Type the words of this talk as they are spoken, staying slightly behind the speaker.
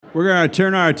We're going to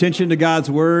turn our attention to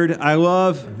God's Word. I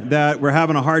love that we're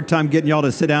having a hard time getting y'all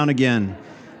to sit down again.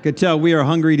 Could tell we are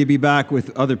hungry to be back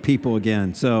with other people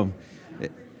again. So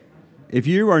if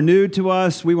you are new to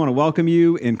us, we want to welcome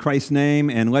you in Christ's name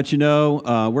and let you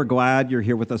know we're glad you're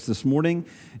here with us this morning.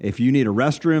 If you need a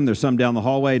restroom, there's some down the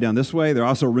hallway down this way. There are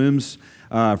also rooms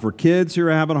for kids who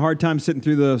are having a hard time sitting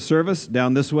through the service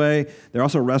down this way. There are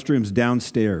also restrooms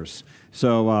downstairs.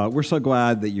 So we're so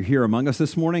glad that you're here among us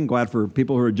this morning. Glad for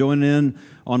people who are joining in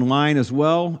online as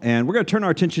well. And we're going to turn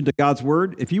our attention to God's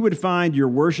Word. If you would find your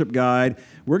worship guide,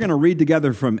 we're going to read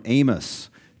together from Amos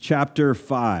chapter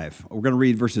 5. We're going to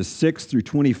read verses 6 through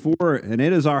 24. And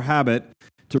it is our habit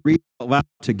to read out loud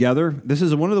together. This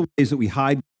is one of the ways that we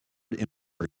hide in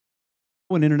Word.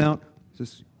 Going in and out? Is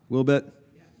this a little bit?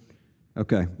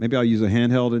 Okay. Maybe I'll use a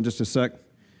handheld in just a sec.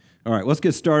 All right. Let's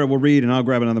get started. We'll read and I'll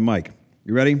grab another mic.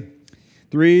 You ready?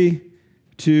 3,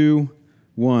 2,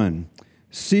 1.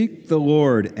 Seek the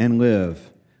Lord and live,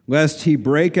 lest he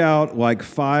break out like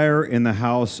fire in the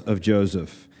house of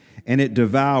Joseph, and it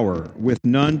devour with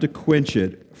none to quench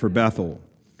it for Bethel.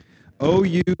 O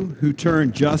you who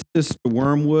turn justice to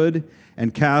wormwood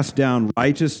and cast down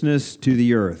righteousness to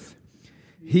the earth.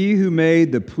 He who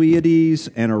made the Pleiades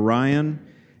and Orion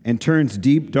and turns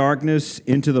deep darkness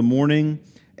into the morning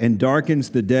and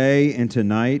darkens the day into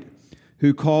night,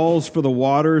 who calls for the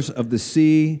waters of the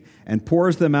sea and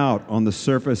pours them out on the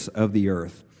surface of the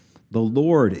earth. The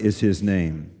Lord is his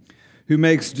name, who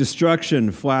makes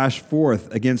destruction flash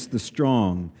forth against the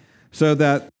strong, so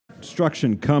that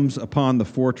destruction comes upon the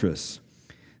fortress.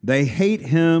 They hate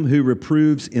him who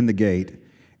reproves in the gate,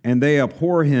 and they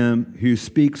abhor him who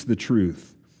speaks the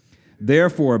truth.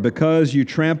 Therefore, because you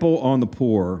trample on the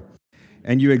poor,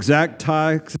 and you exact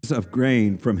taxes of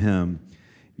grain from him,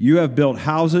 you have built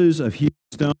houses of hewn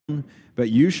stone, but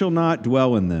you shall not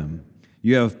dwell in them.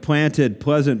 You have planted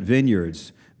pleasant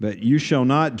vineyards, but you shall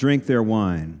not drink their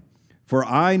wine. For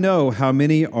I know how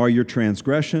many are your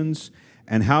transgressions,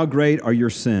 and how great are your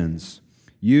sins.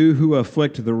 You who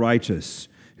afflict the righteous,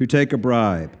 who take a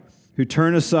bribe, who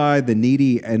turn aside the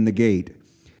needy and the gate.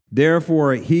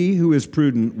 Therefore he who is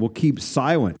prudent will keep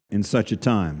silent in such a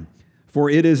time, for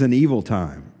it is an evil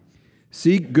time.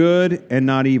 Seek good and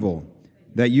not evil,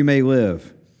 that you may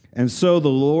live. And so the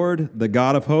Lord, the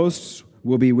God of hosts,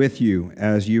 will be with you,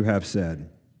 as you have said.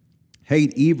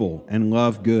 Hate evil and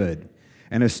love good,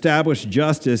 and establish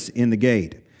justice in the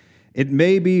gate. It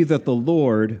may be that the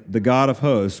Lord, the God of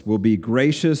hosts, will be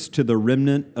gracious to the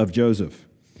remnant of Joseph.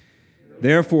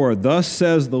 Therefore, thus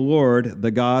says the Lord,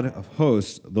 the God of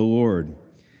hosts, the Lord.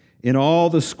 In all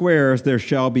the squares there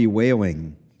shall be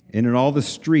wailing, and in all the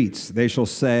streets they shall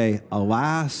say,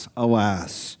 Alas,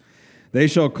 alas. They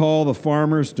shall call the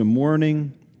farmers to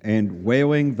mourning, and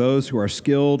wailing those who are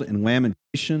skilled in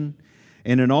lamentation,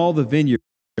 and in all the vineyards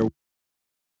there will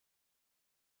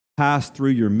pass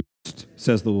through your midst,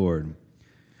 says the Lord.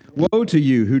 Woe to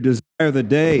you who desire the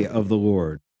day of the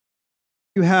Lord.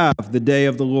 You have the day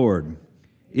of the Lord.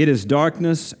 It is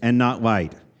darkness and not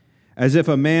light, as if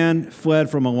a man fled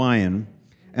from a lion,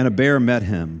 and a bear met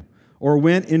him, or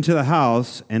went into the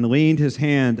house and leaned his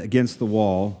hand against the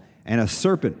wall, and a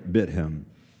serpent bit him.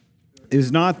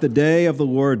 Is not the day of the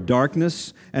Lord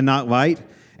darkness and not light,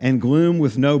 and gloom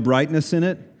with no brightness in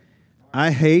it? I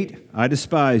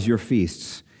despise your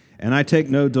feasts, and I take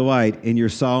no delight in your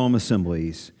solemn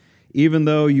assemblies. Even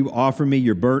though you offer me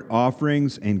your burnt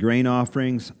offerings and grain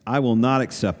offerings, I will not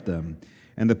accept them,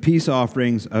 and the peace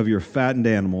offerings of your fattened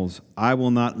animals, I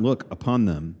will not look upon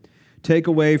them. Take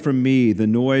away from me the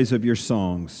noise of your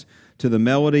songs. To the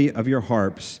melody of your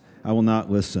harps I will not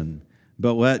listen,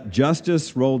 but let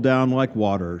justice roll down like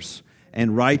waters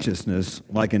and righteousness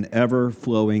like an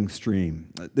ever-flowing stream.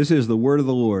 This is the word of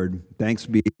the Lord. Thanks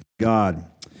be to God.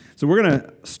 So we're going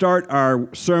to start our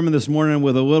sermon this morning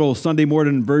with a little Sunday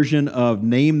morning version of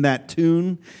Name That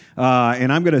Tune.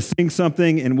 And I'm going to sing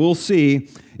something, and we'll see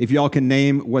if y'all can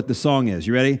name what the song is.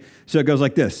 You ready? So it goes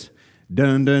like this.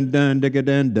 Dun, dun, dun, digga,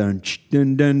 dun, dun,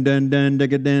 dun, dun, dun, dun,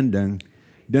 digga, dun, dun.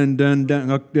 Dun, dun,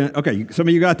 dun. Okay, some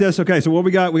of you got this? Okay, so what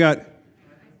we got? We got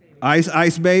Ice,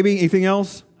 Ice Baby. Anything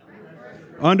else?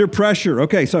 Under Pressure.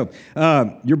 Okay, so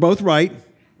you're both right.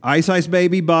 Ice, Ice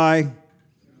Baby by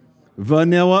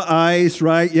Vanilla Ice,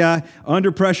 right? Yeah.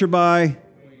 Under Pressure by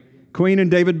Queen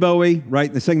and David Bowie,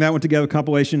 right? They sang that one together,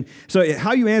 compilation. So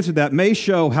how you answered that may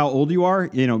show how old you are.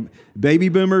 You know, baby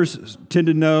boomers tend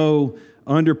to know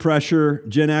Under Pressure.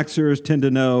 Gen Xers tend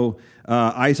to know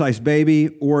Ice Ice Baby,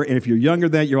 and if you're younger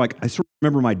than that, you're like, I sort of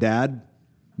remember my dad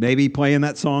maybe playing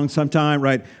that song sometime,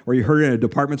 right? Or you heard it in a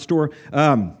department store.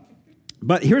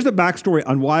 But here's the backstory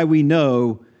on why we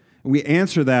know And we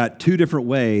answer that two different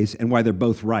ways and why they're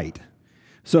both right.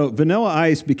 So Vanilla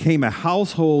Ice became a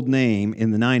household name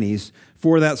in the 90s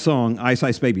for that song, Ice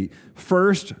Ice Baby.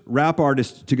 First rap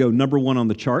artist to go number one on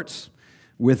the charts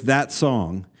with that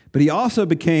song. But he also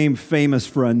became famous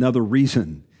for another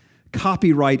reason,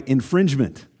 copyright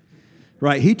infringement.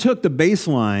 Right? He took the bass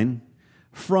line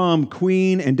from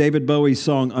Queen and David Bowie's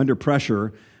song Under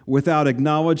Pressure without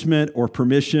acknowledgement or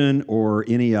permission or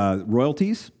any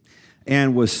royalties,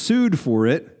 and was sued for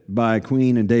it by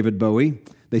Queen and David Bowie.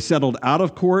 They settled out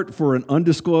of court for an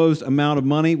undisclosed amount of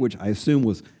money, which I assume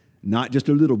was not just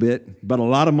a little bit, but a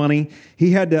lot of money.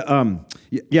 He had to,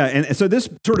 and so this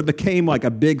sort of became like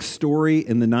a big story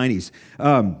in the 90s.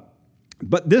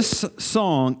 But this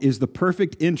song is the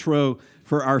perfect intro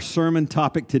for our sermon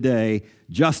topic today,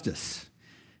 justice.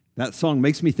 That song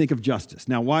makes me think of justice.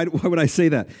 Now, why would I say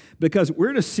that? Because we're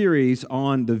in a series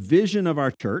on the vision of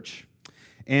our church,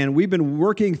 and we've been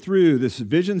working through this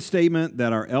vision statement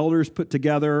that our elders put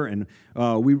together, and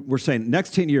we're saying,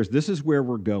 next 10 years, this is where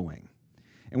we're going.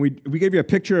 And we gave you a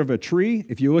picture of a tree.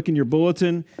 If you look in your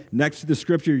bulletin, next to the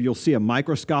scripture, you'll see a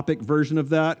microscopic version of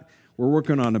that. We're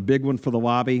working on a big one for the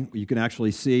lobby. You can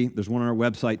actually see. There's one on our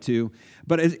website, too.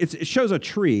 But it shows a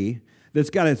tree that's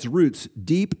got its roots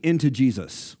deep into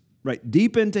Jesus, right?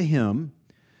 Deep into Him,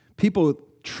 people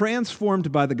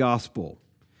transformed by the gospel.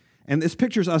 And this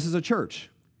pictures us as a church.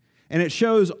 And it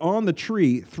shows on the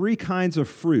tree three kinds of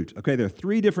fruit. Okay, there are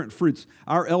three different fruits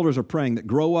our elders are praying that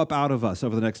grow up out of us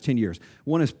over the next 10 years.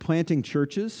 One is planting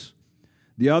churches.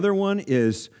 The other one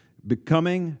is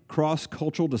becoming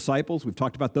cross-cultural disciples. We've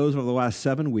talked about those over the last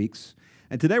 7 weeks.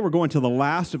 And today we're going to the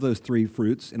last of those three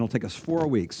fruits, and it'll take us 4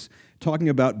 weeks, talking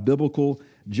about biblical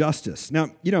justice. Now,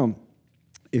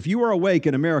 if you are awake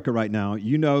in America right now,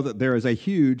 you know that there is a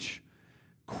huge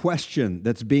question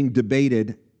that's being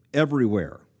debated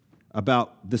everywhere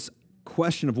about this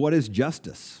question of what is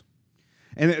justice.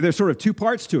 And there's sort of two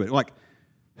parts to it, like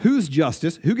whose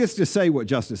justice, who gets to say what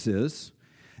justice is,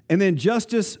 and then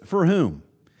justice for whom.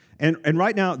 And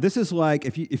right now, this is like,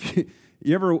 if you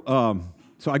ever,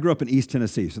 so I grew up in East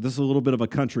Tennessee, so this is a little bit of a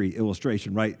country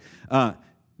illustration, right?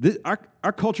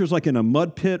 Our culture is like in a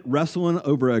mud pit wrestling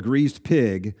over a greased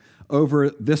pig over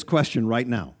this question right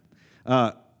now.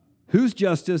 Whose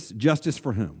justice, justice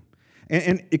for whom?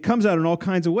 And it comes out in all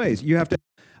kinds of ways. You have to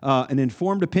an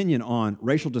informed opinion on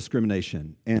racial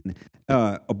discrimination and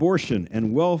abortion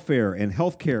and welfare and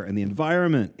healthcare and the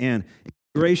environment and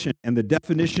immigration and the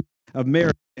definition of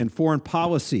marriage and foreign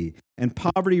policy and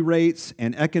poverty rates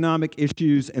and economic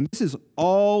issues. And this is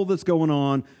all that's going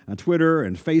on Twitter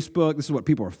and Facebook. This is what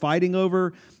people are fighting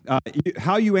over.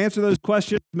 How you answer those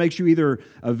questions makes you either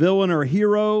a villain or a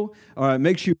hero, or it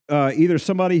makes you either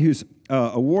somebody who's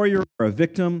a warrior or a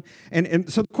victim.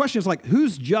 And so the question is like,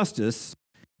 whose justice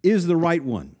is the right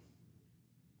one?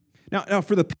 Now,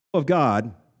 for the people of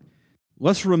God,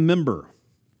 let's remember,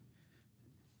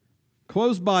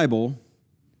 closed Bible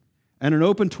and an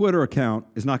open Twitter account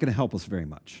is not going to help us very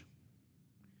much,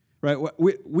 right?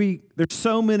 There's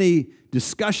so many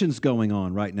discussions going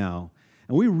on right now,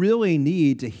 and we really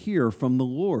need to hear from the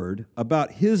Lord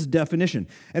about His definition.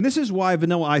 And this is why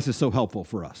Vanilla Ice is so helpful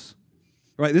for us,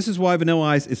 right? This is why Vanilla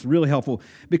Ice is really helpful,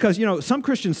 because, some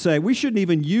Christians say we shouldn't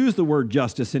even use the word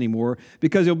justice anymore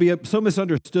because it'll be so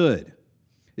misunderstood.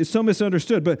 It's so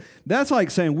misunderstood, but that's like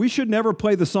saying we should never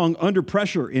play the song Under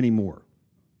Pressure anymore.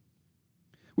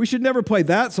 We should never play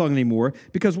that song anymore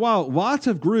because while lots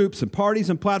of groups and parties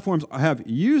and platforms have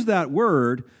used that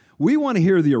word, we want to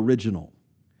hear the original.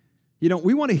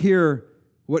 We want to hear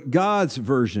what God's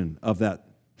version of that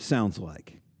sounds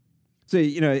like.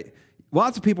 See,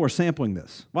 lots of people are sampling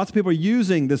this. Lots of people are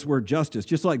using this word justice,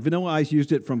 just like Vanilla Ice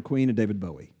used it from Queen and David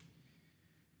Bowie.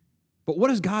 But what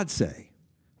does God say?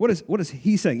 What is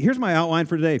He saying? Here's my outline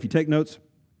for today. If you take notes,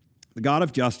 the God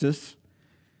of justice,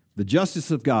 the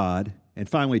justice of God, and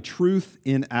finally, truth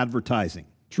in advertising.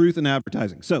 Truth in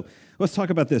advertising. So let's talk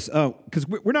about this, because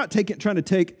we're not trying to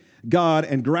take God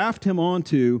and graft Him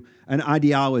onto an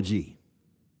ideology.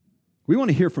 We want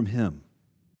to hear from Him.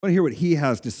 We want to hear what He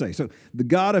has to say. So the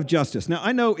God of justice. Now,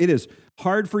 I know it is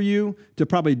hard for you to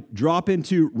probably drop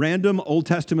into random Old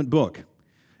Testament book.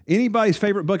 Anybody's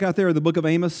favorite book out there, the book of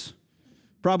Amos?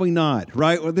 Probably not,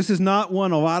 right? Well, this is not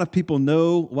one a lot of people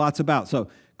know lots about. So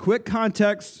quick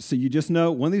context, so you just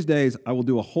know, one of these days, I will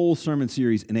do a whole sermon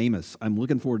series in Amos. I'm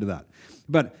looking forward to that.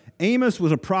 But Amos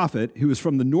was a prophet who was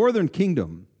from the northern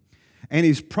kingdom, and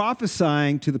he's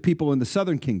prophesying to the people in the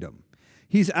southern kingdom.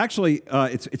 He's actually,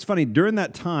 it's funny, during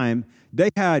that time, they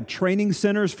had training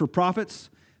centers for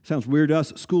prophets. Sounds weird to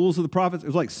us. Schools of the prophets. It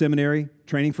was like seminary,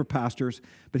 training for pastors.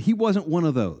 But he wasn't one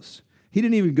of those. He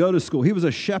didn't even go to school. He was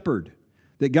a shepherd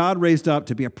that God raised up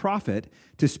to be a prophet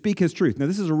to speak his truth. Now,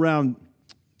 this is around,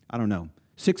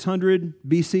 600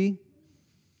 BC.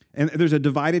 And there's a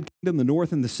divided kingdom, the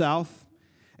north and the south.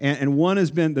 And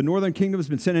the northern kingdom has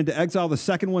been sent into exile. The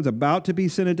second one's about to be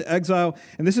sent into exile.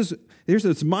 And here's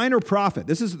this minor prophet.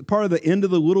 This is part of the end of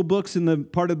the little books in the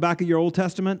part of the back of your Old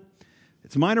Testament.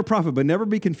 It's minor prophet, but never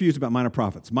be confused about minor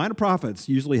prophets. Minor prophets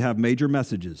usually have major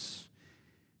messages.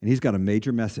 And he's got a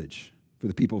major message for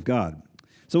the people of God.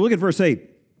 So look at verse 8.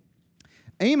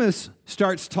 Amos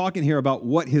starts talking here about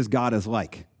what his God is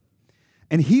like.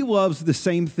 And he loves the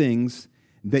same things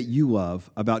that you love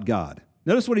about God.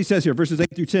 Notice what he says here, verses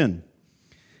 8 through 10.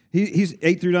 He's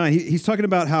 8 through 9. He's talking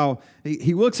about how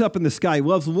he looks up in the sky. He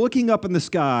loves looking up in the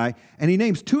sky, and he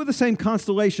names two of the same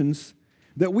constellations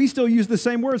that we still use the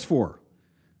same words for,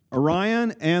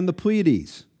 Orion and the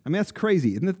Pleiades. I mean, that's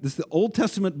crazy. Isn't it? This is the Old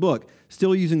Testament book,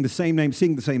 still using the same name,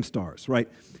 seeing the same stars, right?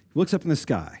 He looks up in the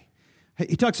sky.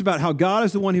 He talks about how God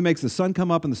is the one who makes the sun come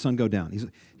up and the sun go down.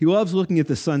 He loves looking at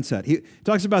the sunset. He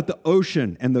talks about the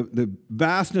ocean and the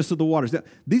vastness of the waters.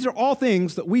 These are all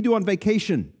things that we do on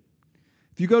vacation.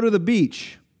 If you go to the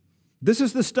beach, this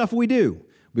is the stuff we do.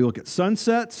 We look at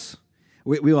sunsets.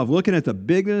 We love looking at the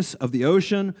bigness of the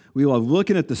ocean. We love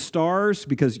looking at the stars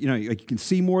because, you can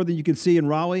see more than you can see in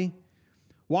Raleigh.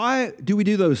 Why do we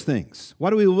do those things?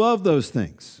 Why do we love those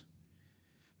things?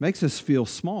 Makes us feel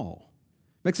small.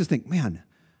 Makes us think, man,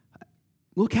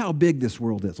 look how big this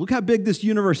world is. Look how big this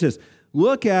universe is.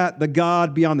 Look at the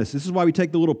God beyond this. This is why we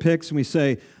take the little pics and we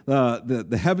say,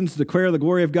 the heavens declare the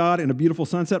glory of God in a beautiful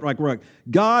sunset. We're like,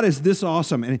 God is this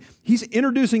awesome. And he's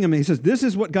introducing him. And he says, this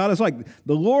is what God is like.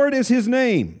 The Lord is his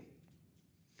name.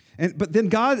 But then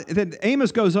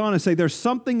Amos goes on and say, there's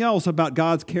something else about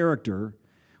God's character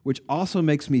which also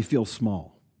makes me feel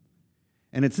small.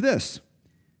 And it's this.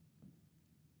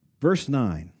 Verse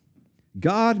 9.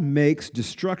 God makes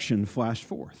destruction flash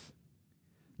forth.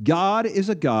 God is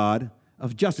a God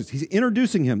of justice. He's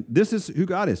introducing him. This is who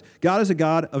God is. God is a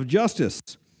God of justice.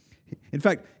 In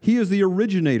fact, he is the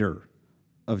originator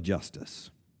of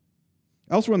justice.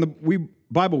 Elsewhere in the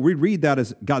Bible, we read that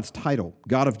as God's title,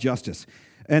 God of justice.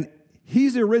 And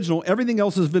he's the original. Everything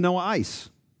else is vanilla ice.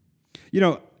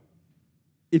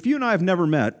 If you and I have never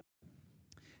met,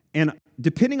 and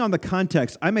depending on the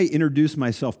context, I may introduce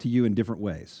myself to you in different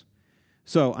ways.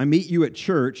 So I meet you at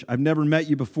church. I've never met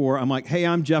you before. I'm like, hey,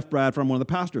 I'm Jeff Bradford. I'm one of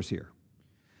the pastors here.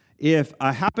 If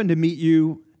I happen to meet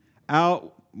you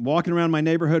out walking around my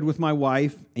neighborhood with my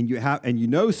wife, and you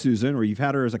know Susan, or you've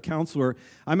had her as a counselor,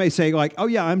 I may say like, oh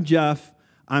yeah, I'm Jeff.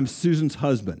 I'm Susan's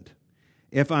husband.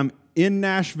 If I'm in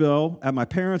Nashville at my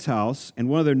parents' house and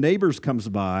one of their neighbors comes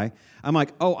by, I'm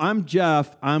like, oh, I'm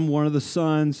Jeff. I'm one of the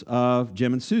sons of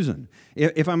Jim and Susan.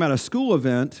 If I'm at a school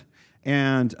event,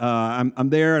 and I'm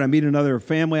there and I meet another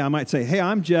family, I might say, hey,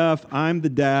 I'm Jeff. I'm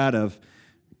the dad of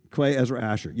Clay Ezra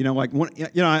Asher.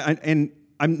 And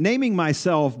I'm naming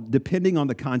myself depending on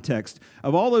the context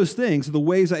of all those things, the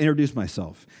ways I introduce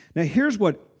myself. Now, here's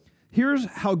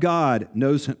how God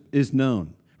is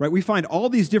known. Right? We find all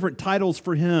these different titles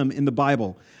for him in the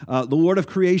Bible. The Lord of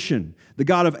creation, the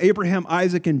God of Abraham,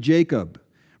 Isaac, and Jacob.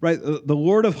 Right? The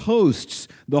Lord of hosts,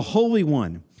 the Holy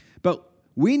One. But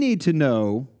we need to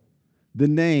know the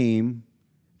name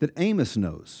that Amos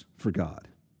knows for God.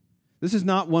 This is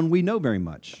not one we know very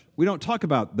much. We don't talk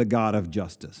about the God of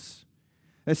justice.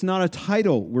 It's not a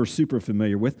title we're super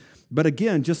familiar with. But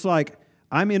again, just like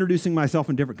I'm introducing myself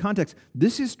in different contexts,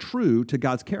 this is true to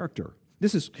God's character.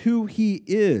 This is who he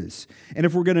is. And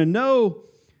if we're going to know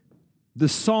the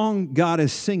song God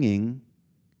is singing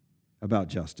about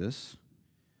justice,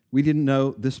 we didn't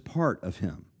know this part of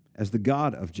him as the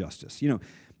God of justice.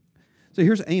 So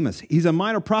here's Amos. He's a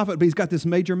minor prophet, but he's got this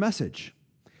major message.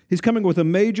 He's coming with a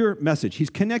major message. He's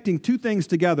connecting two things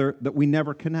together that we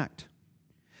never connect.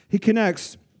 He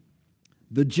connects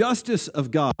the justice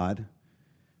of God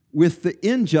with the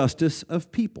injustice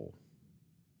of people.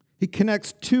 He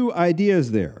connects two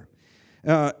ideas there.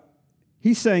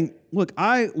 He's saying, look,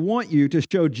 I want you to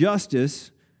show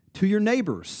justice to your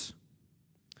neighbors.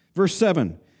 Verse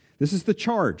 7, this is the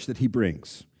charge that he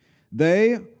brings.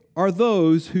 They are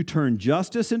those who turn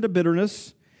justice into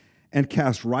bitterness and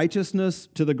cast righteousness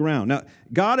to the ground. Now,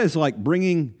 God is like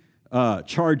bringing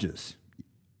charges.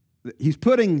 He's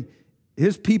putting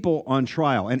his people on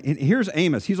trial. And here's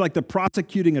Amos. He's like the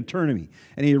prosecuting attorney.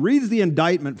 And he reads the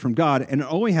indictment from God, and it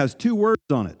only has two words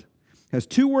on it. It has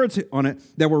two words on it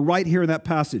that were right here in that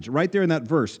passage, right there in that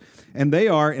verse. And they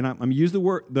are, and I'm going to use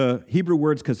the Hebrew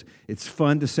words because it's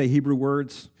fun to say Hebrew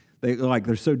words.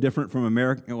 They're so different from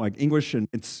American, like English, and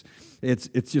it's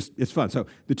fun. So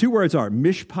the two words are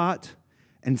mishpat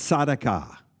and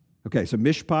tzedakah. Okay, so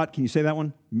mishpat, can you say that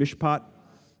one? Mishpat.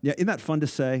 Yeah, isn't that fun to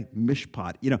say?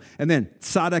 Mishpat, And then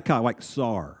tzedakah, like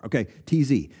sar. Okay,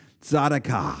 TZ,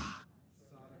 tzedakah.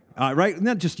 Right? And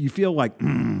that just, you feel like,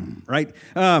 right?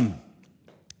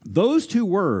 Those two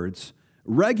words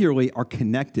regularly are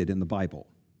connected in the Bible.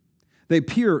 They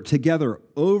appear together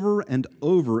over and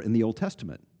over in the Old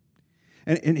Testament.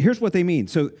 And here's what they mean.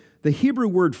 So the Hebrew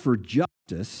word for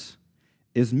justice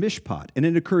is mishpat, and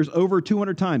it occurs over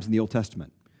 200 times in the Old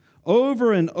Testament.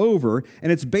 Over and over,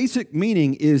 and its basic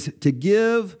meaning is to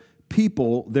give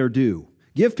people their due.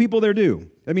 Give people their due.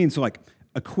 That means like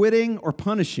acquitting or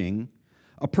punishing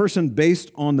a person based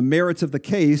on the merits of the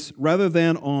case rather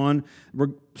than on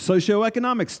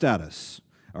socioeconomic status,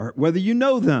 or whether you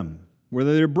know them,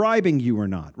 whether they're bribing you or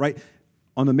not, right?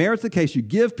 On the merits of the case, you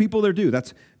give people their due.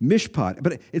 That's mishpat.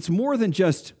 But it's more than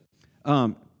just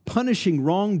punishing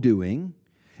wrongdoing.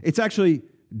 It's actually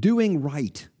doing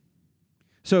right.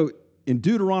 So in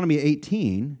Deuteronomy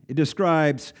 18, it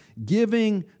describes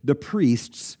giving the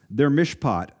priests their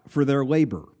mishpat for their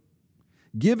labor,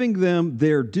 giving them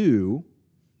their due,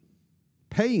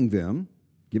 paying them,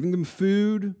 giving them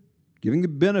food, giving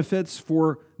them benefits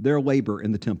for their labor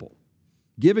in the temple,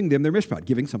 giving them their mishpat,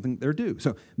 giving something their due.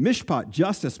 So mishpat,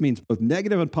 justice, means both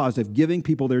negative and positive, giving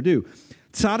people their due.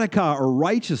 Tzedakah, or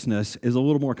righteousness, is a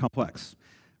little more complex.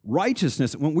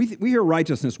 Righteousness, when we hear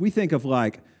righteousness, we think of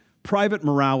like private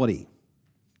morality,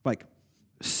 like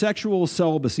sexual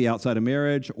celibacy outside of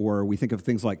marriage, or we think of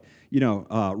things like,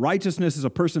 righteousness is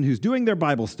a person who's doing their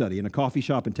Bible study in a coffee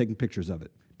shop and taking pictures of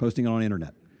it, posting it on the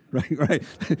internet, right?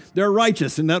 They're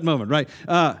righteous in that moment, right?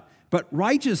 But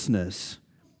righteousness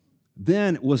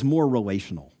then was more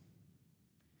relational.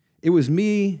 It was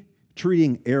me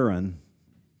treating Aaron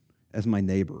as my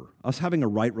neighbor, us having a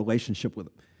right relationship with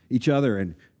each other,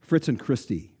 and Fritz and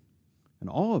Christy, and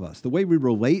all of us, the way we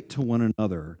relate to one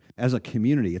another as a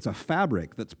community. It's a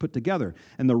fabric that's put together.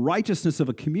 And the righteousness of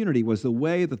a community was the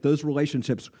way that those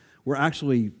relationships were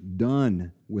actually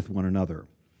done with one another.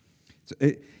 So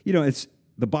it's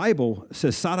the Bible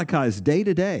says tzedakah is day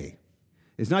to day.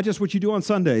 It's not just what you do on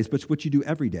Sundays, but it's what you do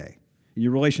every day in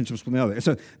your relationships with the other.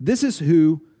 So this is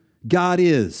who God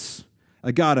is: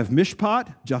 a God of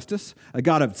mishpat, justice, a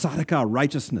God of tzedakah,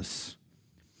 righteousness.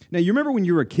 Now, you remember when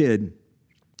you were a kid,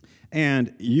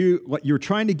 and you're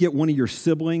trying to get one of your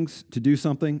siblings to do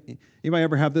something. Anybody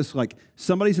ever have this? Like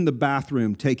somebody's in the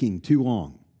bathroom taking too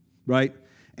long, right?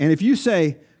 And if you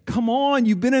say, "Come on,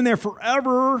 you've been in there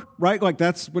forever," right? Like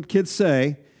that's what kids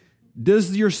say.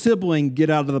 Does your sibling get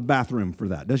out of the bathroom for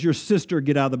that? Does your sister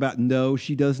get out of the bathroom? No,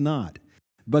 she does not.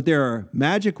 But there are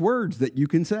magic words that you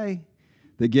can say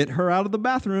that get her out of the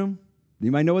bathroom.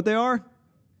 You might know what they are.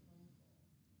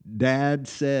 Dad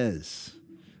says.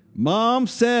 Mom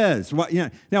says.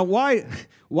 Now, why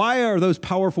are those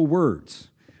powerful words?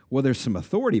 Well, there's some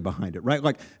authority behind it, right?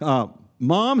 Like,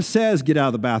 Mom says, get out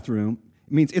of the bathroom.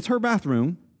 It means it's her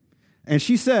bathroom, and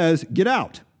she says, get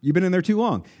out. You've been in there too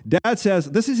long. Dad says,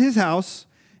 this is his house.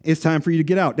 It's time for you to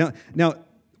get out. Now,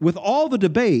 with all the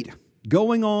debate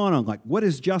going on like what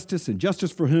is justice and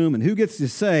justice for whom and who gets to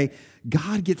say,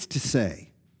 God gets to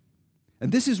say.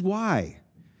 And this is why.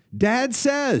 Dad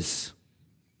says.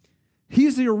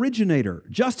 He's the originator.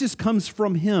 Justice comes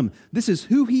from him. This is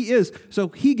who he is, so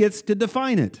he gets to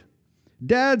define it.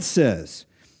 Dad says.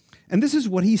 And this is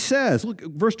what he says. Look,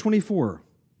 verse 24.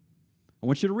 I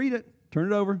want you to read it.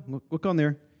 Turn it over. Look on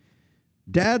there.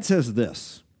 Dad says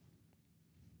this.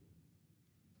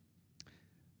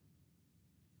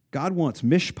 God wants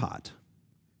mishpat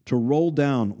to roll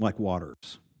down like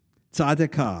waters.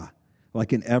 Tzedakah,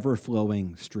 like an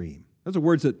ever-flowing stream. Those are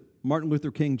words that Martin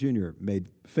Luther King Jr. made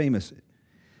famous.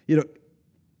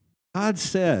 God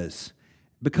says,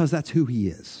 because that's who he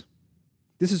is.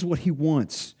 This is what he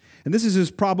wants. And this is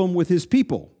his problem with his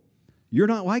people. You're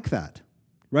not like that,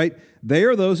 right? They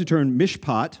are those who turn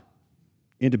mishpat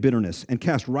into bitterness and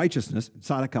cast righteousness,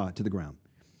 tzedakah, to the ground.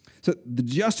 So the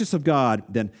justice of God,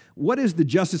 then, what is the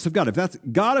justice of God? If that's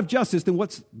God of justice, then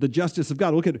what's the justice of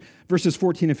God? Look at verses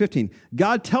 14 and 15.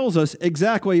 God tells us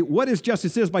exactly what his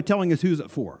justice is by telling us who's it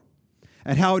for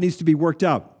and how it needs to be worked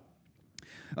out.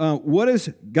 What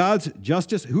is God's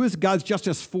justice? Who is God's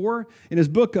justice for? In his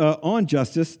book on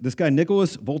justice, this guy,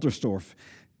 Nicholas Wolterstorff,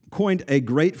 coined a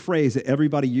great phrase that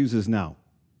everybody uses now.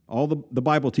 All the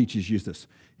Bible teachers use this.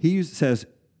 He says,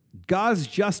 God's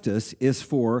justice is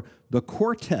for the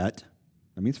quartet,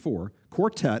 that means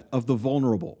quartet of the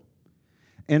vulnerable.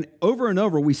 And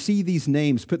over, we see these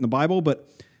names put in the Bible, but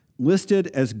listed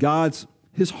as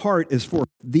his heart is for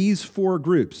these four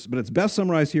groups. But it's best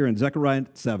summarized here in Zechariah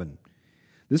 7.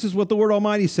 This is what the Lord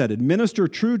Almighty said. Administer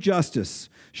true justice.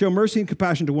 Show mercy and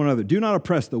compassion to one another. Do not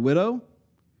oppress the widow,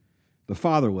 the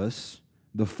fatherless,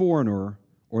 the foreigner,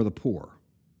 or the poor.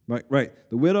 Right.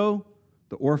 The widow,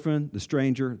 the orphan, the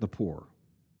stranger, the poor.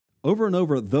 Over and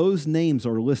over, those names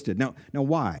are listed. Now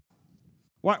why?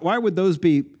 Why would those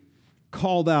be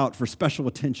called out for special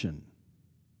attention?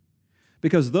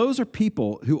 Because those are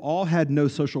people who all had no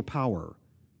social power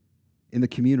in the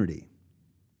community.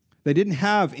 They didn't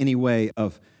have any way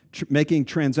of making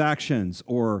transactions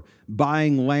or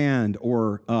buying land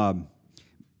or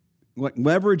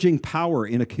leveraging power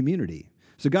in a community.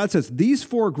 So God says these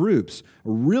four groups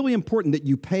are really important that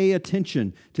you pay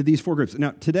attention to these four groups.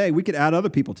 Now, today, we could add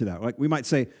other people to that. Like we might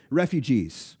say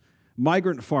refugees,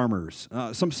 migrant farmers,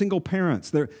 some single parents.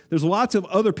 There's lots of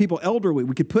other people, elderly,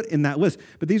 we could put in that list.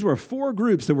 But these were four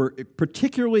groups that were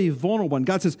particularly vulnerable. And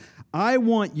God says, I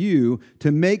want you to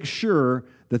make sure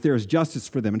that there is justice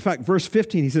for them. In fact, verse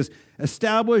 15, he says,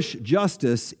 establish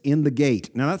justice in the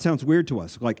gate. Now, that sounds weird to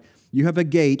us. Like you have a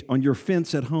gate on your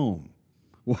fence at home.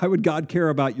 Why would God care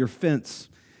about your fence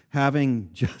having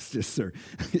justice?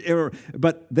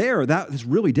 But that is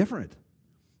really different.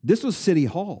 This was City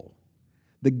Hall.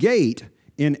 The gate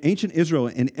in ancient Israel,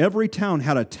 in every town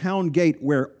had a town gate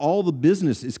where all the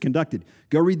business is conducted.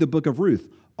 Go read the book of Ruth.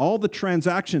 All the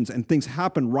transactions and things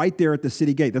happen right there at the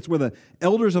city gate. That's where the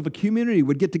elders of a community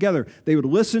would get together. They would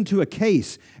listen to a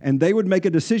case, and they would make a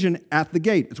decision at the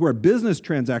gate. It's where a business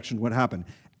transaction would happen,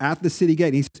 at the city gate.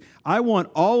 And he says, I want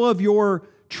all of your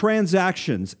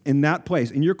transactions in that place,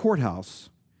 in your courthouse,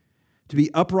 to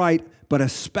be upright, but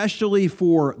especially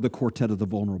for the quartet of the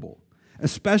vulnerable,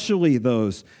 especially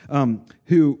those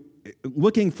who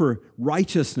looking for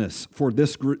righteousness for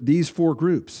these four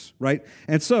groups, right?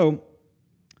 And so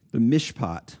the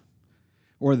mishpat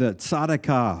or the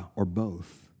tzedakah or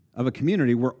both of a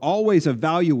community were always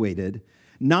evaluated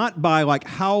not by like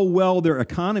how well their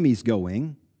economy's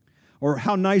going or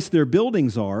how nice their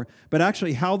buildings are, but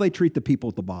actually how they treat the people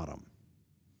at the bottom.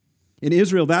 In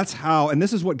Israel, that's how, and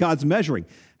this is what God's measuring,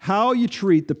 how you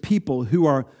treat the people who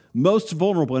are most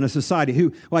vulnerable in a society,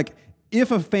 who, like,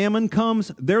 if a famine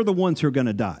comes, they're the ones who are going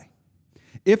to die.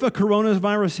 If a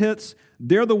coronavirus hits,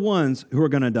 they're the ones who are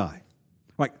going to die.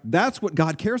 Like, that's what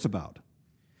God cares about,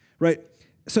 right?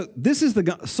 So this is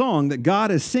the song that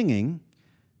God is singing,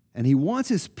 and he wants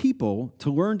his people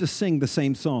to learn to sing the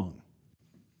same song.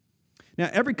 Now,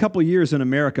 every couple of years in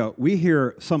America, we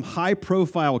hear some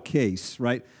high-profile case,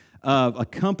 right, of a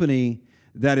company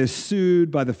that is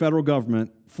sued by the federal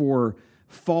government for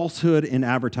falsehood in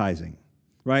advertising,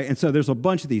 right? And so there's a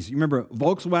bunch of these. You remember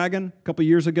Volkswagen a couple of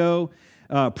years ago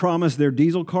promised their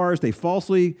diesel cars. They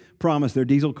falsely promised their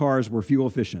diesel cars were fuel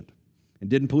efficient and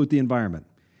didn't pollute the environment.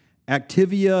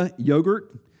 Activia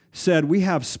yogurt said, we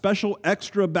have special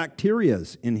extra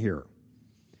bacterias in here.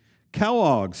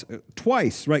 Kellogg's,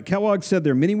 twice, right? Kellogg's said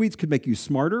their mini wheats could make you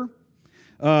smarter.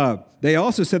 They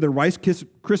also said their Rice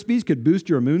Krispies could boost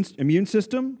your immune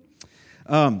system.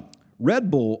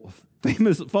 Red Bull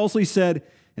falsely said,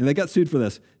 and they got sued for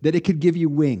this, that it could give you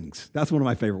wings. That's one of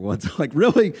my favorite ones. Like,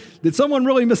 really? Did someone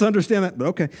really misunderstand that? But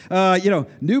okay.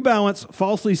 New Balance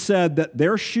falsely said that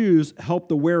their shoes help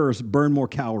the wearers burn more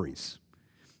calories.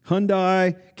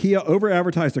 Hyundai, Kia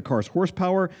over-advertised their car's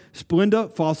horsepower.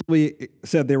 Splenda falsely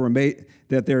said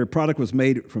that their product was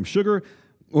made from sugar.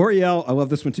 L'Oreal, I love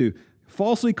this one too,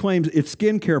 falsely claims its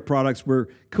skincare products were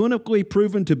clinically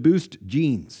proven to boost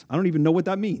genes. I don't even know what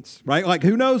that means, right? Like,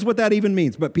 who knows what that even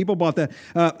means? But people bought that.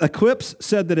 Eclipse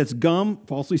said that its gum,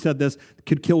 falsely said this,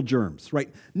 could kill germs, right?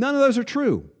 None of those are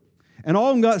true. And all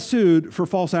of them got sued for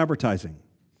false advertising.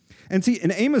 And see,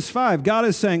 in Amos 5, God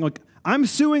is saying, look, I'm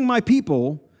suing my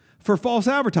people for false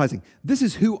advertising. This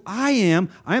is who I am.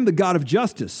 I am the God of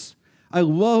justice. I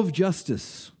love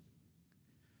justice.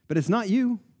 But it's not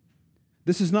you.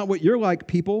 This is not what you're like,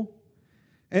 people.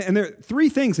 And there are three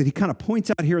things that he kind of points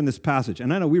out here in this passage.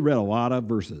 And I know we read a lot of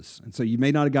verses, and so you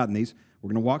may not have gotten these. We're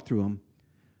going to walk through them.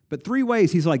 But three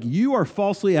ways he's like, you are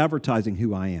falsely advertising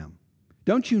who I am.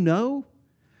 Don't you know?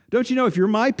 Don't you know if you're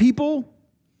my people,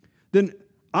 then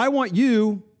I want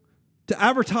you to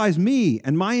advertise me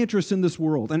and my interest in this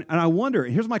world. And I wonder,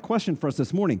 and here's my question for us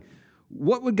this morning,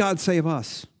 what would God say of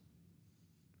us?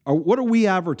 Or what are we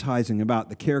advertising about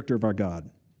the character of our God?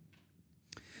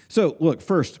 So, look,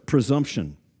 first,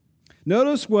 presumption.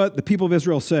 Notice what the people of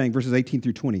Israel are saying, verses 18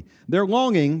 through 20. They're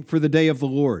longing for the day of the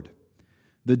Lord.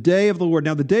 The day of the Lord.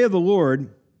 Now, the day of the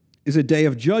Lord is a day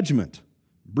of judgment.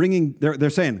 They're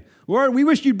saying, Lord, we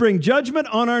wish you'd bring judgment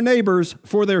on our neighbors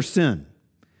for their sin.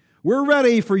 We're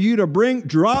ready for you to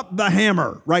drop the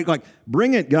hammer, right? Like,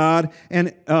 bring it, God.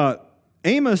 And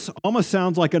Amos almost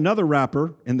sounds like another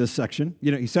rapper in this section.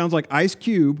 He sounds like Ice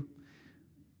Cube.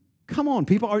 Come on,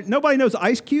 people. Nobody knows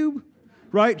Ice Cube,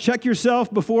 right? Check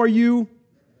yourself before you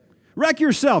wreck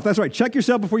yourself. That's right. Check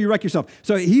yourself before you wreck yourself.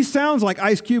 So he sounds like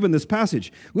Ice Cube in this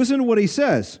passage. Listen to what he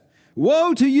says.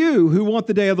 Woe to you who want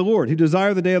the day of the Lord, who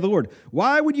desire the day of the Lord.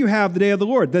 Why would you have the day of the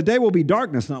Lord? The day will be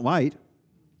darkness, not light.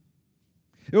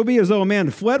 It will be as though a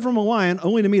man fled from a lion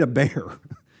only to meet a bear.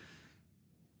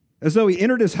 As though he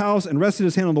entered his house and rested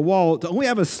his hand on the wall to only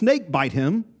have a snake bite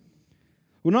him.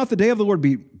 Will not the day of the Lord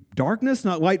be darkness,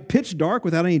 not light, pitch dark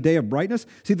without any day of brightness?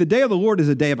 See, the day of the Lord is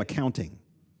a day of accounting,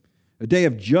 a day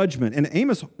of judgment. And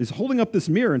Amos is holding up this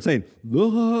mirror and saying,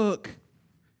 look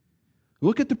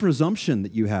at the presumption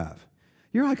that you have.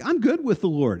 You're like, I'm good with the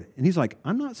Lord. And he's like,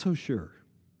 I'm not so sure.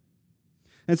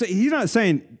 And so he's not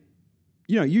saying,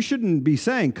 you shouldn't be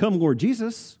saying, come Lord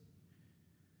Jesus.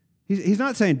 He's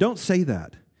not saying, don't say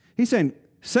that. He's saying,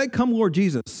 say, come Lord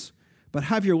Jesus, but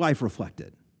have your life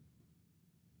reflected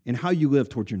in how you live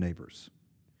towards your neighbors.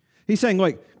 He's saying,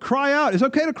 cry out. It's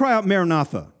okay to cry out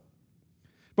Maranatha,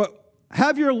 but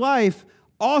have your life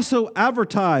also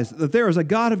advertise that there is a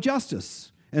God of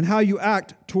justice and how you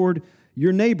act toward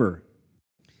your neighbor.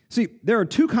 See, there are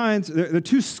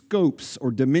two scopes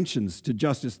or dimensions to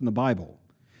justice in the Bible.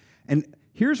 And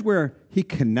here's where he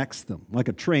connects them, like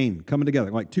a train coming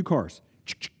together, like two cars,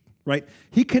 right?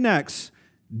 He connects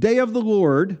day of the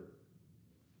Lord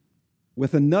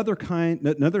with another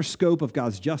scope of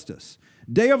God's justice.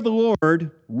 Day of the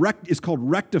Lord is called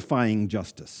rectifying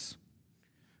justice.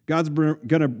 God's going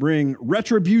to bring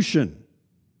retribution.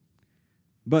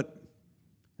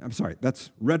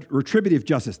 That's retributive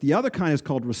justice. The other kind is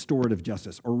called restorative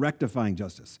justice or rectifying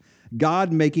justice.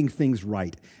 God making things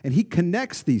right. And he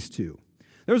connects these two.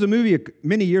 There was a movie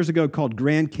many years ago called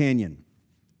Grand Canyon.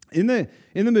 In the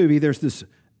movie, there's this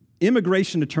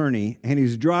immigration attorney, and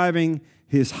he's driving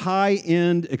his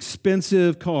high-end,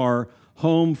 expensive car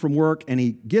home from work, and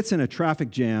he gets in a traffic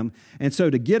jam. And so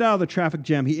to get out of the traffic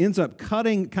jam, he ends up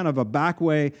cutting kind of a back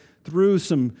way through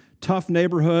some tough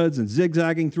neighborhoods and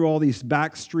zigzagging through all these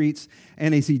back streets.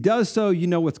 And as he does so, you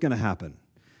know what's going to happen.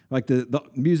 Like the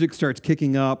music starts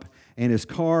kicking up, and his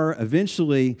car,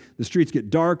 eventually, the streets get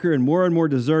darker and more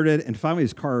deserted, and finally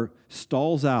his car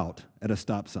stalls out at a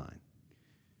stop sign.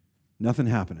 Nothing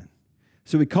happening.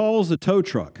 So he calls a tow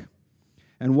truck.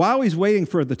 And while he's waiting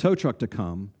for the tow truck to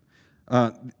come,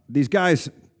 these guys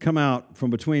come out from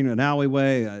between an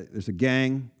alleyway. There's a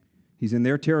gang. He's in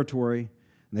their territory,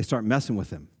 and they start messing with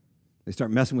him. They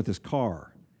start messing with his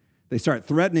car. They start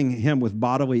threatening him with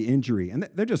bodily injury. And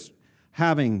they're just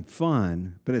having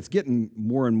fun, but it's getting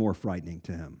more and more frightening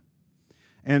to him.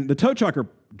 And the tow truck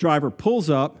driver pulls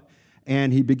up,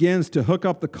 and he begins to hook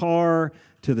up the car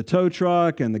to the tow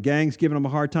truck, and the gang's giving him a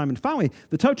hard time. And finally,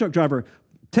 the tow truck driver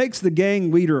takes the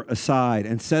gang leader aside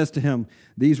and says to him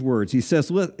these words. He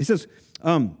says,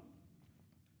 I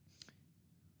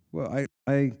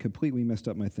completely messed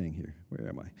up my thing here. Where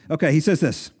am I? Okay, he says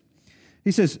this.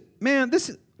 He says, man,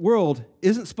 this world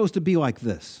isn't supposed to be like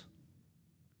this.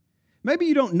 Maybe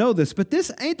you don't know this, but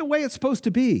this ain't the way it's supposed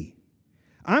to be.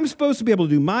 I'm supposed to be able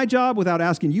to do my job without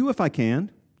asking you if I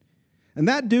can. And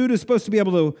that dude is supposed to be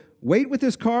able to wait with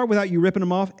his car without you ripping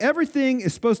him off. Everything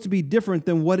is supposed to be different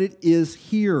than what it is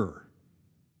here.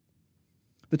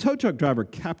 The tow truck driver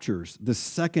captures the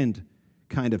second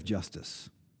kind of justice.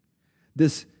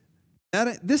 This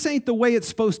ain't the way it's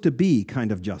supposed to be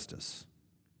kind of justice.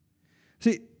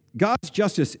 See, God's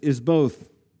justice is both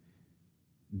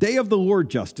day of the Lord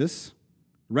justice,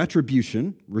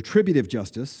 retribution, retributive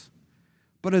justice,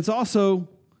 but it's also,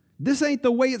 this ain't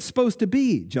the way it's supposed to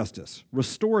be justice,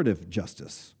 restorative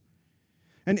justice.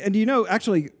 And you know,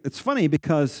 actually, it's funny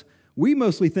because we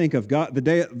mostly think of God, the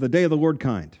day of the Lord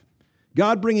kind.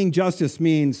 God bringing justice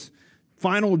means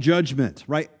final judgment,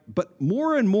 right? But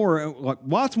more and more, like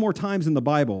lots more times in the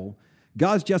Bible,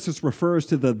 God's justice refers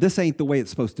to the this ain't the way it's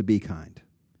supposed to be kind,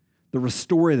 the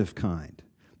restorative kind,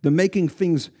 the making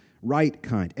things right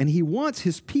kind. And he wants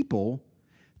his people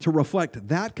to reflect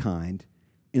that kind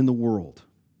in the world.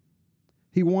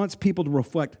 He wants people to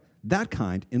reflect that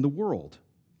kind in the world.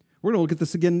 We're going to look at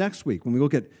this again next week when we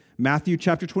look at Matthew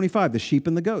chapter 25, the sheep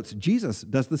and the goats. Jesus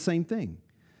does the same thing.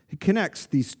 He connects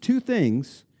these two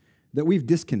things that we've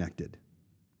disconnected.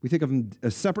 We think of them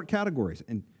as separate categories,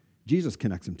 and Jesus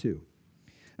connects them too.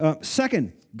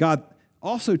 Second, God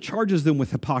also charges them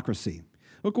with hypocrisy.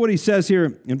 Look what he says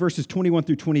here in verses 21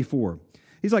 through 24.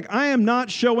 He's like, I am not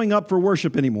showing up for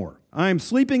worship anymore. I am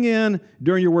sleeping in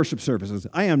during your worship services.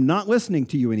 I am not listening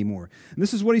to you anymore. And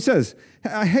this is what he says.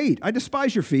 I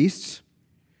despise your feasts.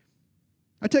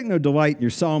 I take no delight in your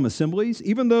solemn assemblies.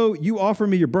 Even though you offer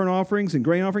me your burnt offerings and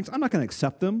grain offerings, I'm not going to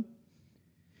accept them.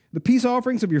 The peace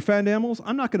offerings of your fat animals,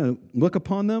 I'm not going to look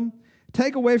upon them.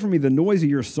 Take away from me the noise of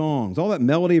your songs, all that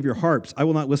melody of your harps, I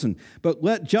will not listen. But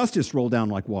let justice roll down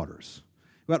like waters.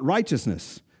 Let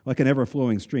righteousness like an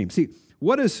ever-flowing stream. See,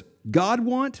 what does God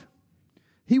want?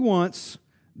 He wants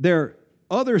their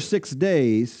other 6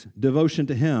 days' devotion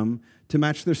to Him to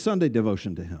match their Sunday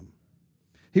devotion to Him.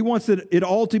 He wants it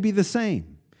all to be the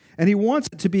same. And He wants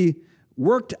it to be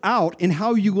worked out in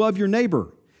how you love your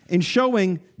neighbor, in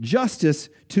showing justice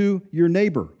to your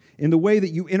neighbor, in the way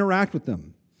that you interact with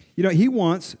them. You know, He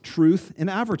wants truth in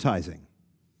advertising.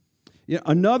 You know,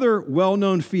 another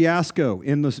well-known fiasco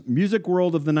in the music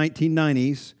world of the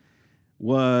 1990s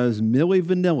was Milli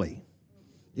Vanilli.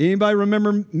 Anybody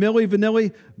remember Milli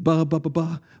Vanilli? Ba ba ba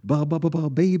ba ba ba ba ba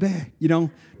baby. You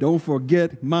know, don't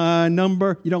forget my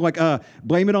number. You know, like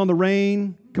Blame It on the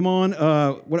Rain. Come on.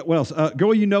 What else?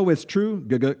 Girl, you know it's true.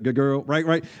 Girl,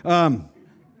 right.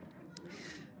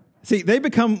 See, they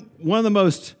become one of the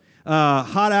most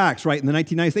hot acts, right, in the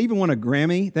 1990s. They even won a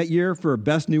Grammy that year for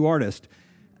Best New Artist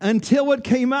until it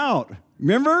came out.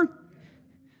 Remember?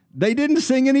 They didn't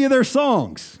sing any of their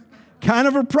songs. Kind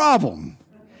of a problem.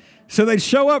 So they'd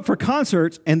show up for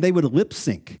concerts and they would lip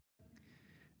sync.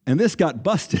 And this got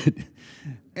busted.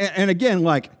 And again,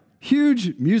 like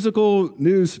huge musical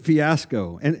news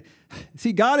fiasco. And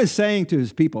see, God is saying to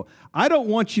His people, I don't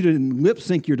want you to lip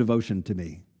sync your devotion to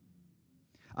me.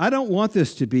 I don't want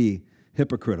this to be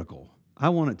hypocritical. I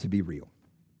want it to be real.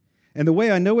 And the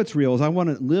way I know it's real is I want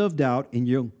it lived out in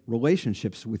your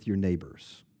relationships with your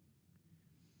neighbors.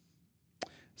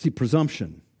 See,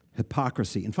 presumption,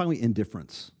 hypocrisy, and finally,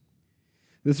 indifference.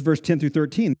 This is verse 10 through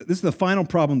 13. This is the final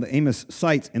problem that Amos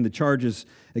cites in the charges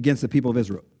against the people of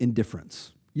Israel.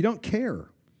 Indifference. You don't care.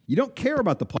 You don't care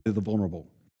about the plight of the vulnerable.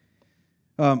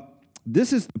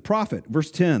 This is the prophet,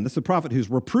 verse 10. This is the prophet who's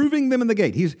reproving them in the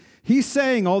gate. He's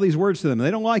saying all these words to them, and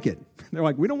they don't like it. They're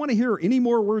like, we don't want to hear any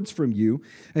more words from you.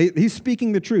 He's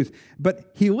speaking the truth.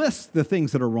 But he lists the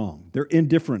things that are wrong. Their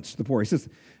indifference to the poor. He says,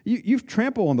 you've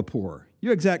trampled on the poor.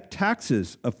 You exact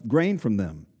taxes of grain from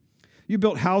them. You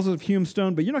built houses of hewn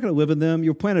stone, but you're not going to live in them.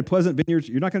 You've planted pleasant vineyards.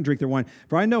 You're not going to drink their wine.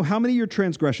 For I know how many of your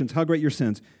transgressions, how great your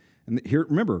sins. And here,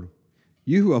 remember,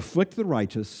 you who afflict the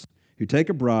righteous, who take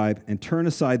a bribe and turn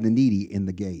aside the needy in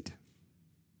the gate.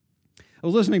 I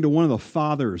was listening to one of the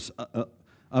fathers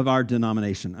of our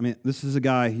denomination. I mean, this is a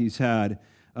guy who's had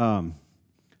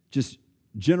just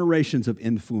generations of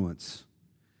influence.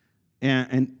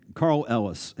 And Carl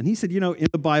Ellis. And he said, you know, in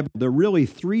the Bible, there are really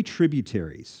 3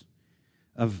 tributaries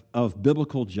of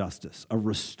biblical justice, of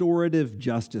restorative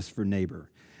justice for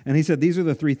neighbor. And he said, these are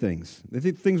the 3 things,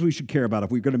 the things we should care about if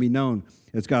we're going to be known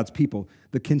as God's people.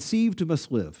 The conceived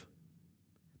must live.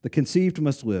 The conceived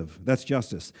must live. That's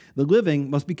justice. The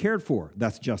living must be cared for.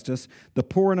 That's justice. The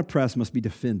poor and oppressed must be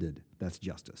defended. That's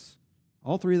justice.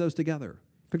 All 3 of those together.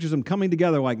 Pictures them coming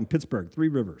together like in Pittsburgh, 3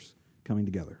 rivers coming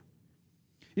together.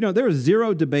 You know, there is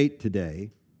zero debate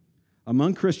today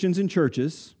among Christians in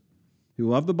churches who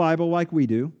love the Bible like we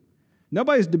do.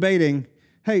 Nobody's debating,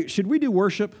 hey, should we do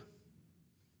worship?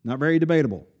 Not very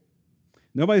debatable.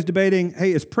 Nobody's debating,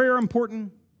 hey, is prayer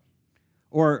important?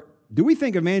 Or do we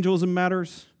think evangelism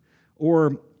matters?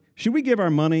 Or should we give our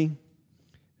money?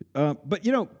 But,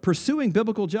 you know, pursuing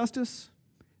biblical justice,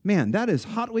 man, that is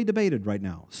hotly debated right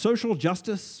now. Social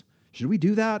justice, should we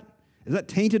do that? Is that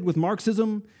tainted with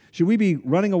Marxism? Should we be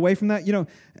running away from that? You know,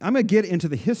 I'm going to get into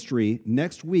the history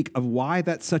next week of why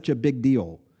that's such a big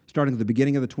deal, starting at the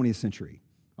beginning of the 20th century.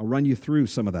 I'll run you through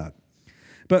some of that.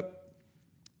 But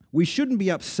we shouldn't be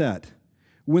upset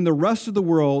when the rest of the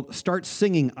world starts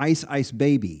singing Ice, Ice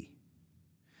Baby.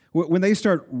 When they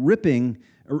start ripping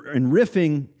and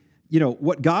riffing, you know,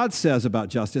 what God says about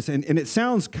justice, and it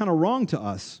sounds kind of wrong to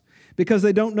us because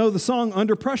they don't know the song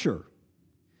Under Pressure.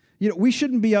 You know, we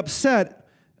shouldn't be upset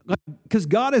because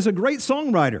God is a great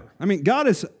songwriter. I mean,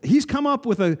 He's come up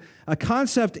with a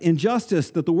concept in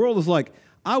justice that the world is like,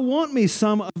 I want me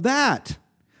some of that.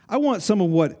 I want some of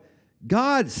what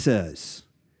God says.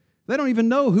 They don't even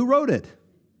know who wrote it.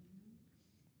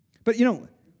 But, you know,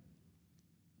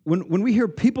 when we hear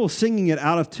people singing it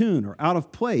out of tune or out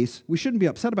of place, we shouldn't be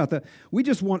upset about that. We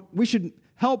should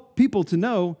help people to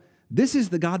know this is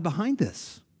the God behind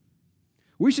this.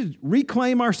 We should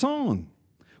reclaim our song.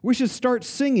 We should start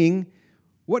singing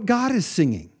what God is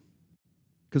singing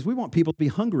because we want people to be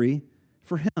hungry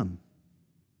for Him.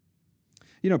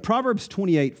 You know, Proverbs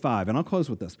 28:5, and I'll close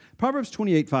with this. Proverbs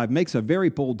 28:5 makes a very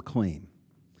bold claim.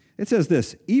 It says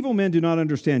this, evil men do not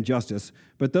understand justice,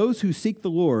 but those who seek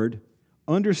the Lord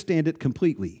understand it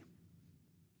completely.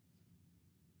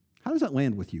 How does that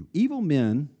land with you? Evil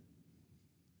men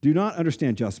do not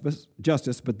understand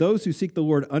justice, but those who seek the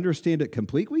Lord understand it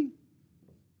completely?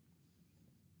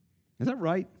 Is that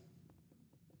right?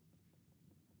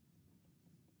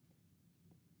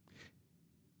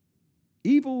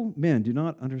 Evil men do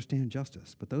not understand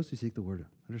justice, but those who seek the Lord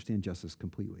understand justice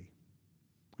completely.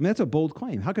 I mean, that's a bold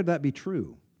claim. How could that be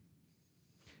true?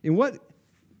 In what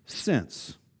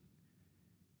sense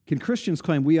can Christians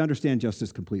claim we understand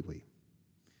justice completely?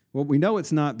 Well, we know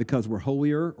it's not because we're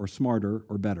holier or smarter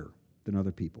or better than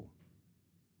other people.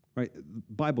 Right? The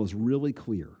Bible is really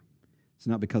clear. It's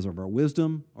not because of our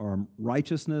wisdom or our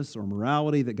righteousness or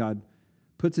morality that God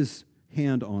puts his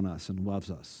hand on us and loves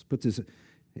us, puts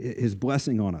his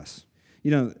blessing on us.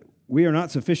 You know, we are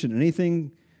not sufficient in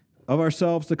anything of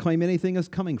ourselves to claim anything as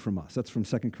coming from us. That's from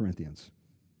 2 Corinthians.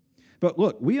 But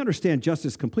look, we understand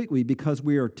justice completely because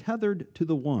we are tethered to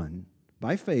the one,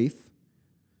 by faith,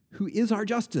 who is our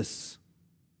justice.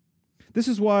 This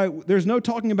is why there's no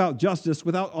talking about justice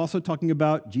without also talking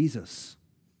about Jesus,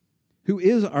 who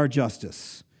is our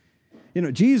justice. You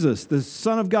know, Jesus, the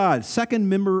Son of God, second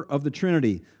member of the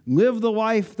Trinity, lived the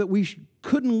life that we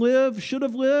couldn't live, should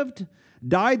have lived,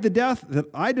 died the death that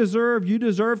I deserve, you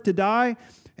deserve to die,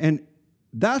 and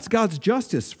that's God's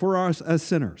justice for us as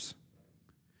sinners.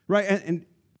 Right? And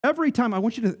every time, I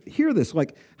want you to hear this,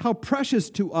 like how precious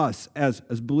to us as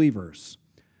believers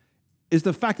is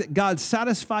the fact that God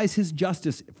satisfies his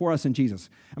justice for us in Jesus.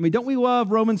 I mean, don't we love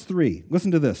Romans 3?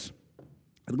 Listen to this.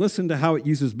 Listen to how it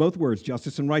uses both words,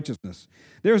 justice and righteousness.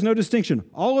 There is no distinction.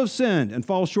 All have sinned and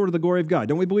fall short of the glory of God.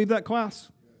 Don't we believe that,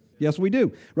 class? Yes, we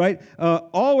do, right?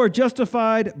 All are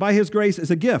justified by his grace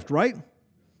as a gift, right?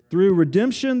 Through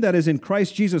redemption that is in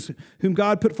Christ Jesus, whom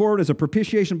God put forward as a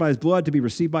propitiation by his blood to be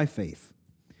received by faith.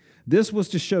 This was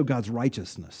to show God's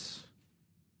righteousness.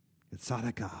 It's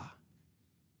tzedakah.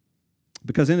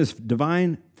 Because in his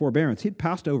divine forbearance, he'd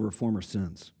passed over former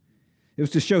sins. It was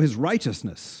to show his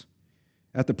righteousness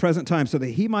at the present time so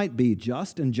that he might be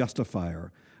just and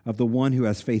justifier of the one who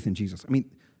has faith in Jesus. I mean,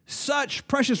 such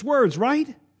precious words,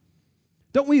 right?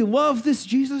 Don't we love this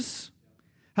Jesus?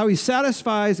 How he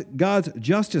satisfies God's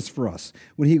justice for us.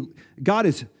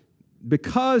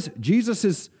 Because Jesus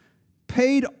is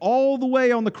paid all the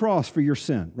way on the cross for your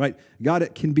sin, right?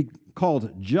 God can be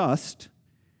called just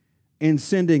in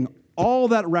sending all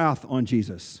that wrath on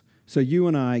Jesus so you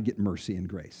and I get mercy and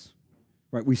grace.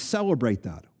 Right? We celebrate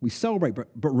that. We celebrate.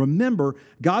 But remember,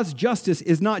 God's justice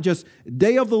is not just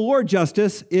day of the Lord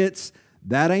justice. It's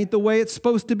that ain't the way it's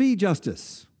supposed to be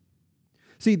justice.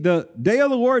 See, the day of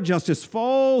the Lord justice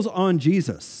falls on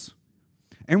Jesus.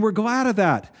 And we're glad of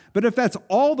that. But if that's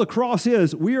all the cross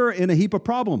is, we are in a heap of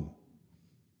problem.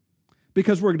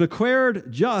 Because we're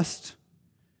declared just,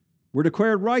 we're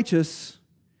declared righteous,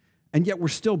 and yet we're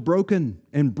still broken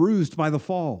and bruised by the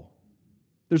fall.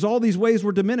 There's all these ways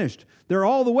we're diminished. There are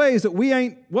all the ways that we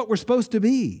ain't what we're supposed to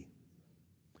be.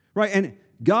 Right? And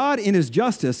God in his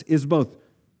justice is both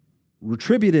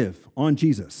retributive on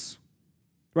Jesus.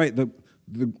 Right? The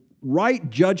right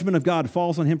judgment of God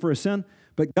falls on him for his sin,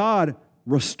 but God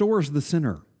restores the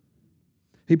sinner.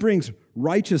 He brings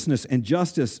righteousness and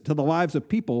justice to the lives of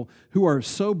people who are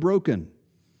so broken.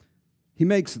 He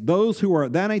makes those who are,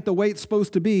 that ain't the way it's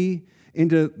supposed to be,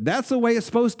 into that's the way it's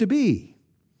supposed to be.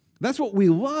 That's what we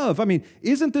love. I mean,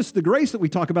 isn't this the grace that we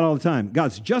talk about all the time?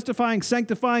 God's justifying,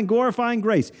 sanctifying, glorifying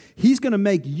grace. He's going to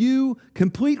make you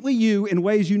completely you in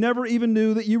ways you never even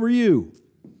knew that you were you.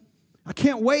 I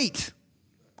can't wait.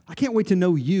 I can't wait to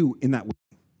know you in that way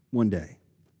one day.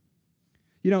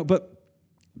 You know, but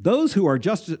those who are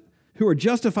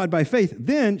justified by faith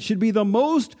then should be the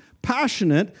most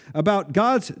passionate about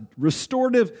God's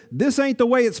restorative, this ain't the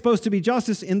way it's supposed to be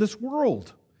justice in this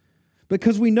world.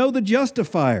 Because we know the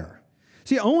justifier.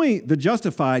 See, only the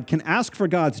justified can ask for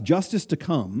God's justice to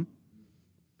come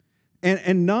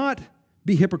and not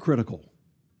be hypocritical.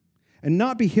 And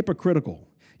not be hypocritical.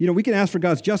 You know, we can ask for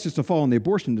God's justice to fall on the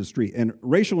abortion industry and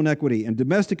racial inequity and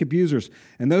domestic abusers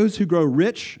and those who grow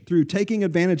rich through taking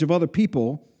advantage of other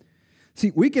people.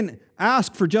 See, we can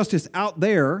ask for justice out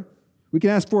there. We can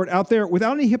ask for it out there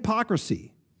without any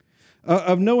hypocrisy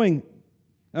of knowing,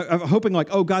 of hoping like,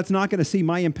 oh, God's not going to see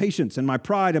my impatience and my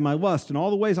pride and my lust and all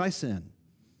the ways I sin.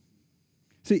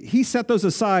 See, he set those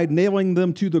aside, nailing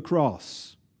them to the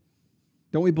cross.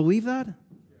 Don't we believe that?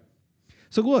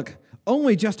 So look,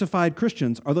 only justified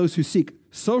Christians are those who seek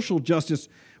social justice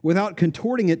without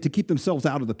contorting it to keep themselves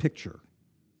out of the picture.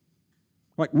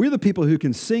 Like, we're the people who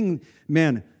can sing,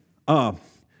 man, Lord,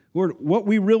 what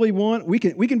we really want, we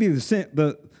can be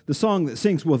the song that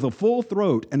sings with a full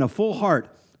throat and a full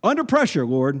heart. Under pressure,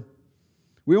 Lord.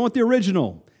 We want the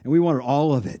original. And we wanted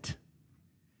all of it.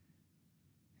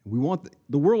 We want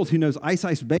the world who knows Ice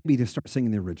Ice Baby to start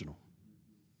singing the original.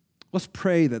 Let's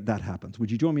pray that that happens.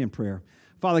 Would you join me in prayer?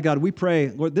 Father God, we pray,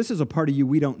 Lord, this is a part of you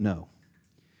we don't know.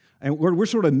 And Lord, we're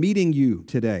sort of meeting you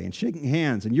today and shaking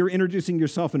hands, and you're introducing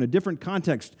yourself in a different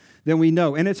context than we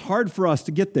know. And it's hard for us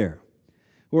to get there.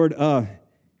 Lord,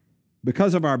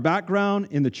 because of our background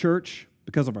in the church,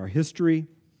 because of our history,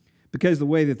 because of the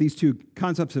way that these two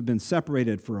concepts have been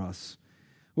separated for us,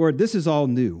 Lord, this is all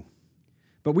new.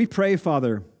 But we pray,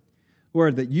 Father,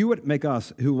 Lord, that you would make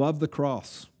us who love the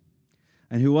cross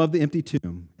and who love the empty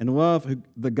tomb and love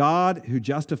the God who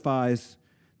justifies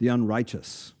the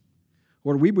unrighteous.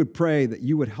 Lord, we would pray that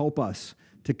you would help us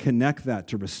to connect that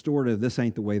to restorative, this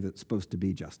ain't the way that's supposed to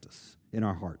be justice in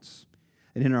our hearts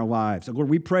and in our lives. And Lord,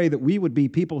 we pray that we would be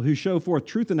people who show forth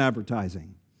truth in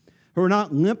advertising, who are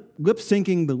not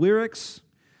lip-syncing the lyrics,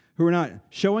 who are not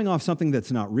showing off something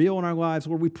that's not real in our lives.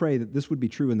 Lord, we pray that this would be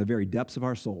true in the very depths of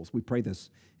our souls. We pray this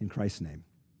in Christ's name.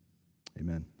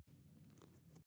 Amen.